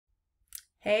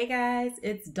Hey guys,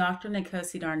 it's Dr.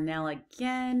 Nikosi Darnell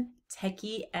again,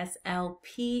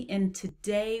 TechySLP, and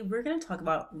today we're going to talk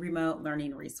about remote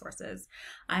learning resources.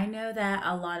 I know that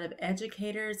a lot of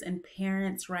educators and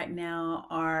parents right now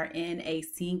are in a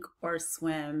sink or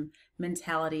swim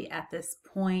mentality at this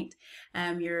point.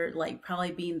 You're like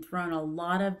probably being thrown a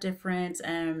lot of different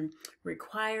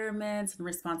requirements and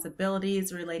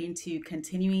responsibilities relating to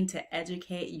continuing to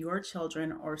educate your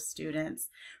children or students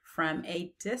from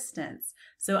a distance.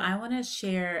 So I want to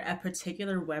share a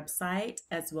particular website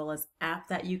as well as app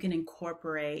that you can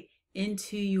incorporate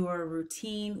into your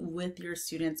routine with your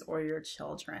students or your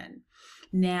children.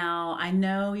 Now, I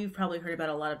know you've probably heard about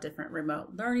a lot of different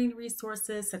remote learning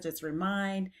resources such as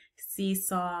Remind,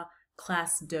 Seesaw,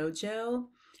 ClassDojo,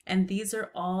 and these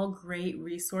are all great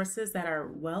resources that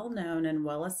are well known and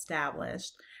well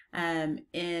established in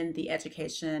the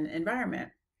education environment.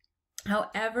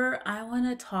 However, I want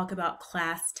to talk about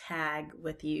ClassTag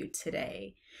with you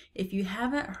today. If you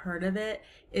haven't heard of it,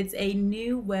 it's a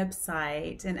new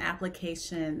website and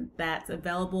application that's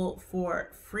available for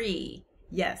free.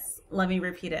 Yes, let me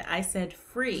repeat it. I said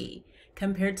free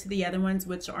compared to the other ones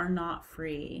which are not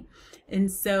free.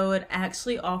 And so it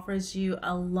actually offers you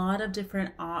a lot of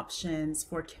different options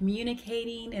for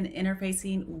communicating and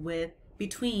interfacing with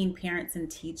between parents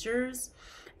and teachers,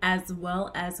 as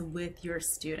well as with your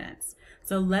students.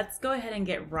 So let's go ahead and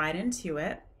get right into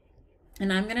it.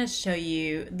 And I'm going to show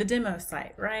you the demo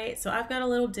site, right? So I've got a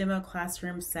little demo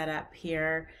classroom set up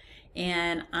here,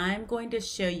 and I'm going to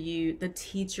show you the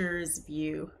teacher's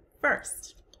view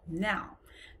first. Now,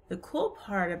 the cool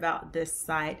part about this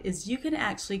site is you can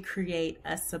actually create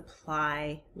a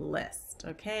supply list,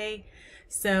 okay?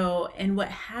 So, and what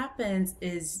happens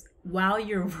is while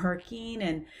you're working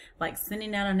and like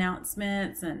sending out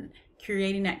announcements and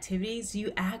creating activities,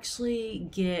 you actually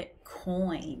get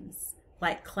coins,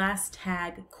 like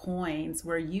ClassTag coins,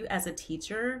 where you as a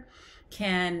teacher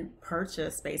can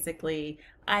purchase basically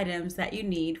items that you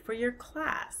need for your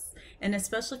class. And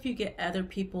especially if you get other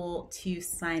people to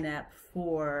sign up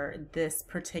for this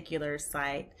particular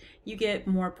site, you get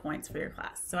more points for your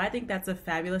class. So I think that's a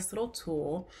fabulous little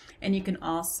tool. And you can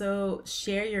also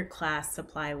share your class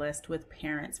supply list with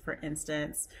parents, for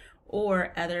instance,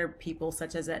 or other people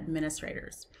such as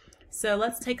administrators. So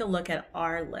let's take a look at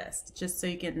our list just so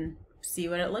you can see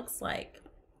what it looks like.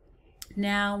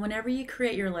 Now, whenever you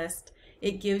create your list,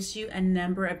 it gives you a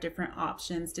number of different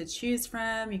options to choose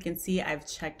from. You can see I've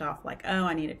checked off like, oh,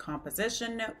 I need a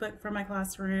composition notebook for my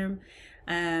classroom,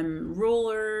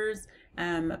 rulers,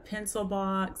 a pencil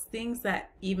box, things that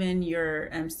even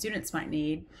your students might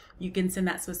need. You can send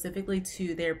that specifically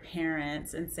to their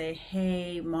parents and say,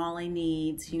 hey, Molly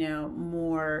needs,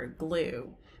 more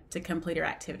glue to complete her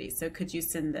activity. So could you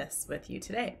send this with you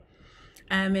today?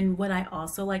 And what I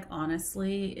also like,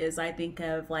 honestly, is I think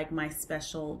of like my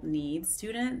special needs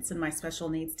students and my special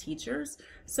needs teachers.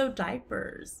 So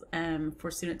diapers for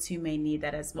students who may need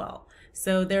that as well.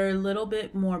 So they're a little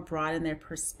bit more broad in their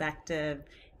perspective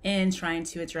in trying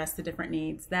to address the different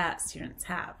needs that students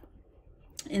have.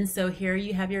 And so here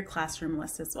you have your classroom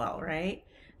list as well, right?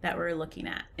 That we're looking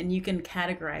at. And you can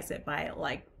categorize it by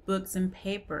like books and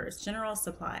papers, general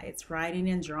supplies, writing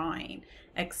and drawing,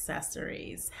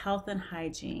 accessories, health and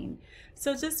hygiene.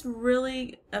 So just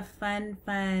really a fun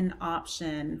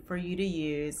option for you to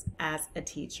use as a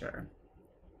teacher.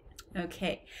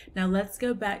 Okay, now let's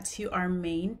go back to our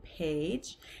main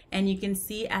page, and you can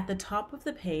see at the top of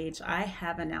the page I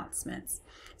have announcements.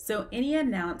 So any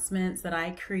announcements that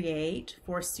I create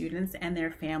for students and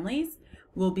their families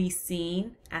will be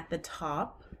seen at the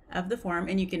top of the form,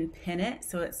 and you can pin it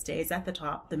so it stays at the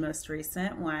top, the most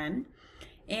recent one.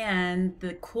 And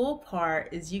the cool part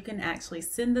is you can actually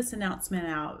send this announcement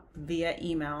out via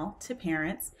email to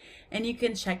parents, and you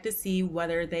can check to see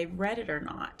whether they've read it or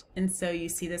not. And so you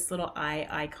see this little eye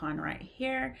icon right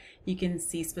here. You can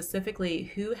see specifically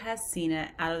who has seen it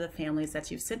out of the families that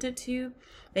you've sent it to.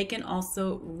 They can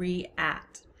also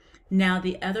react. Now,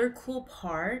 the other cool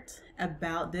part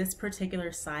about this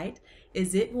particular site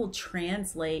is it will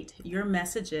translate your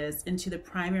messages into the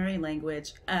primary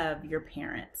language of your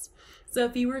parents. So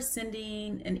if you were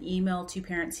sending an email to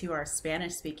parents who are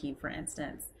Spanish speaking, for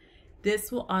instance, this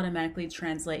will automatically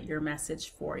translate your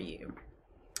message for you.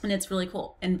 And it's really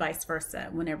cool, and vice versa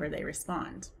whenever they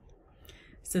respond.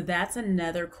 So that's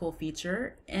another cool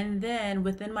feature. And then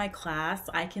within my class,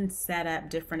 I can set up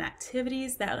different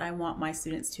activities that I want my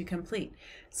students to complete.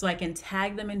 So I can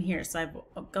tag them in here. So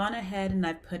I've gone ahead and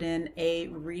I've put in a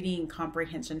reading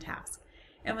comprehension task.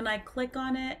 And when I click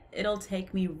on it, it'll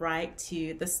take me right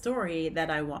to the story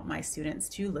that I want my students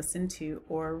to listen to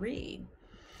or read.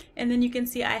 And then you can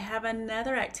see I have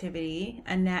another activity,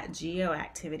 a Nat Geo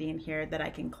activity in here that I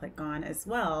can click on as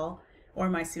well, or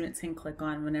my students can click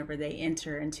on whenever they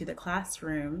enter into the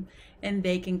classroom, and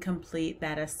they can complete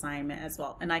that assignment as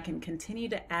well. And I can continue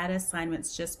to add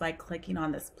assignments just by clicking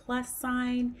on this plus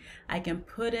sign. I can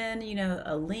put in,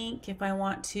 a link if I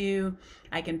want to.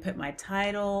 I can put my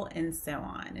title and so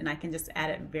on, and I can just add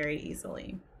it very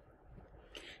easily.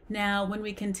 Now, when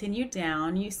we continue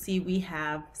down, you see we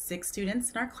have 6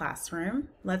 students in our classroom.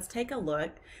 Let's take a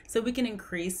look. So we can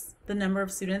increase the number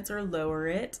of students or lower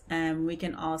it. We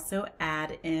can also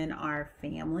add in our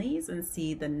families and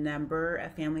see the number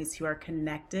of families who are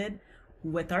connected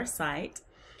with our site.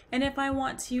 And if I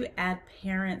want to add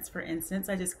parents, for instance,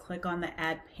 I just click on the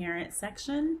Add Parent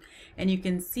section, and you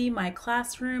can see my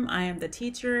classroom. I am the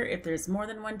teacher. If there's more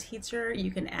than one teacher, you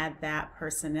can add that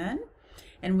person in.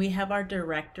 And we have our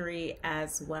directory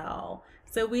as well.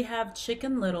 So we have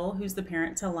Chicken Little, who's the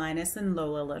parent to Linus and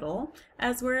Lola Little,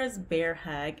 as well as Bear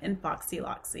Hug and Foxy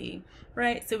Loxy,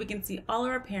 right? So we can see all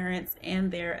of our parents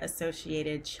and their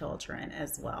associated children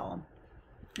as well.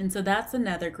 And so that's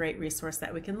another great resource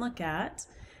that we can look at.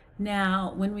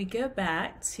 Now, when we go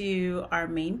back to our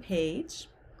main page,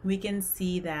 we can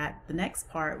see that the next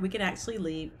part, we can actually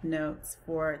leave notes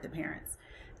for the parents.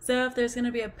 So if there's going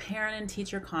to be a parent and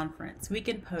teacher conference, we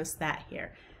can post that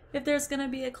here. If there's going to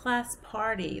be a class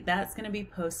party, that's going to be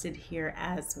posted here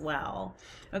as well.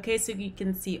 Okay, so you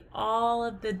can see all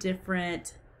of the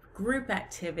different group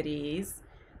activities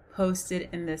posted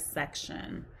in this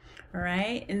section. All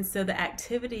right, and so the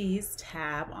activities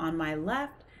tab on my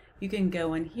left, you can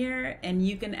go in here and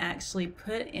you can actually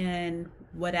put in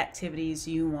what activities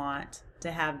you want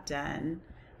to have done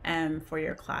for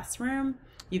your classroom.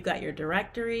 You've got your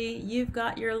directory, you've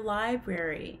got your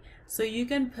library. So you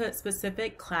can put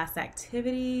specific class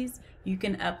activities, you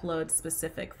can upload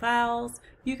specific files,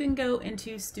 you can go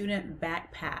into student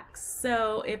backpacks.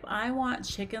 So if I want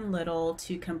Chicken Little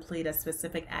to complete a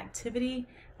specific activity,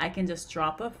 I can just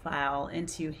drop a file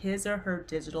into his or her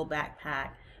digital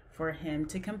backpack for him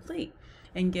to complete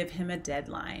and give him a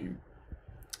deadline.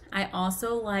 I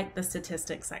also like the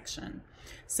statistics section.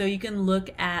 So you can look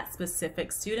at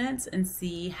specific students and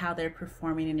see how they're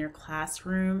performing in your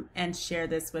classroom and share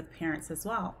this with parents as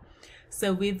well.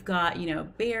 So we've got,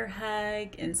 Bear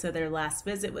Hug, and so their last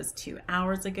visit was 2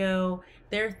 hours ago.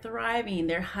 They're thriving,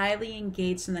 they're highly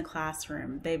engaged in the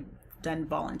classroom. They've done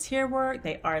volunteer work,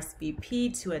 they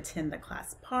RSVP'd to attend the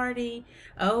class party.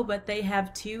 Oh, but they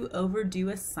have 2 overdue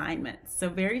assignments. So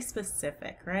very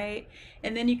specific, right?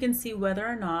 And then you can see whether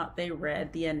or not they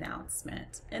read the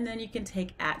announcement. And then you can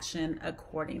take action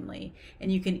accordingly.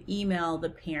 And you can email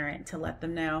the parent to let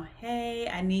them know, hey,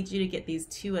 I need you to get these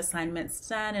 2 assignments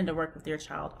done and to work with your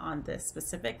child on this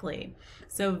specifically.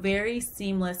 So very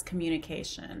seamless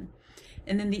communication.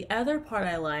 And then the other part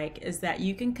I like is that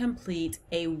you can complete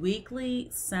a weekly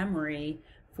summary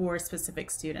for specific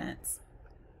students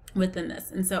within this.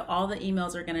 And so all the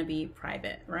emails are going to be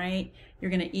private, right?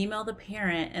 You're going to email the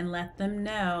parent and let them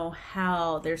know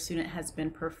how their student has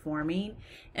been performing.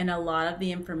 And a lot of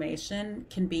the information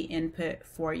can be input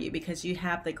for you because you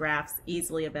have the graphs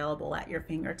easily available at your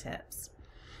fingertips.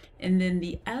 And then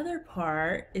the other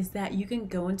part is that you can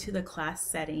go into the class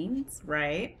settings,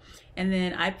 right? And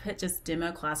then I put just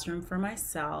demo classroom for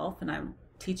myself, and I'm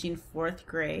teaching 4th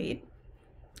grade.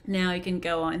 Now you can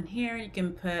go on here, you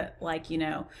can put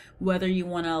whether you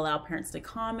want to allow parents to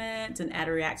comment and add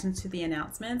reactions to the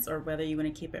announcements or whether you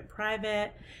want to keep it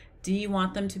private. Do you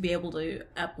want them to be able to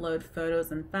upload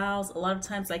photos and files? A lot of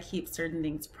times I keep certain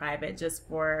things private just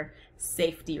for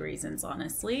safety reasons,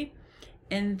 honestly.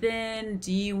 And then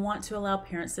do you want to allow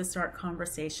parents to start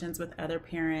conversations with other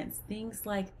parents? Things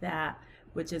like that,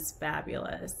 which is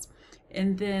fabulous.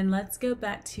 And then let's go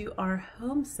back to our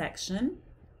home section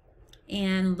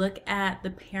and look at the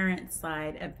parent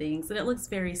side of things. And it looks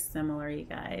very similar, you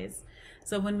guys.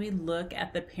 So when we look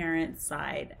at the parent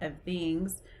side of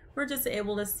things, we're just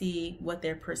able to see what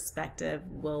their perspective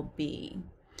will be.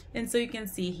 And so you can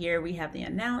see here we have the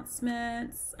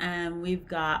announcements, we've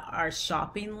got our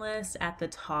shopping list at the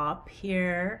top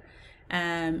here,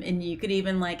 and you could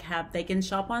even they can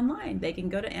shop online. They can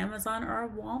go to Amazon or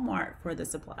Walmart for the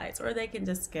supplies, or they can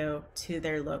just go to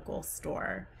their local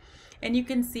store. And you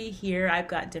can see here I've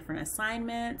got different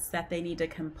assignments that they need to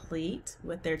complete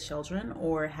with their children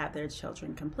or have their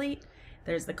children complete.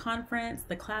 There's the conference,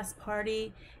 the class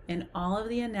party, and all of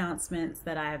the announcements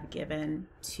that I have given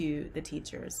to the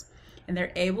teachers. And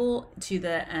they're able to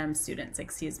the students,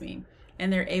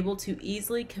 and they're able to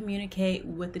easily communicate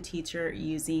with the teacher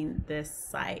using this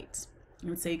site.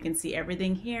 And so you can see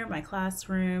everything here, my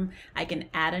classroom. I can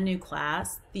add a new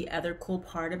class. The other cool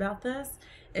part about this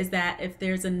is that if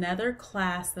there's another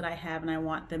class that I have and I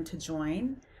want them to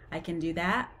join, I can do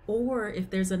that. Or if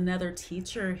there's another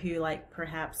teacher who like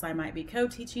perhaps I might be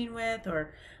co-teaching with,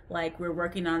 or like we're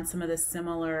working on some of the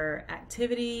similar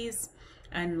activities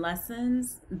and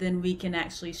lessons, then we can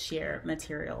actually share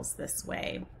materials this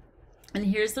way. And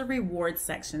here's the rewards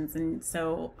sections. And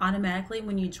so automatically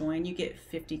when you join, you get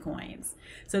 50 coins.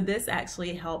 So this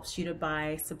actually helps you to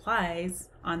buy supplies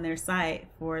on their site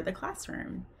for the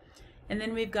classroom. And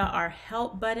then we've got our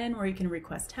help button where you can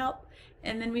request help.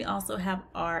 And then we also have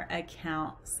our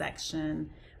account section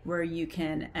where you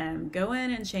can go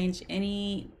in and change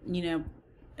any,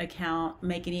 account,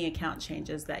 make any account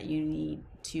changes that you need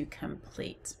to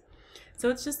complete. So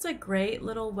it's just a great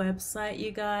little website, you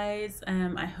guys.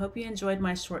 I hope you enjoyed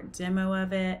my short demo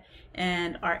of it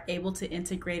and are able to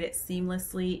integrate it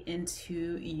seamlessly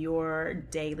into your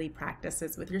daily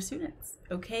practices with your students.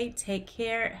 Okay, take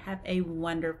care. Have a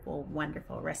wonderful,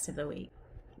 wonderful rest of the week.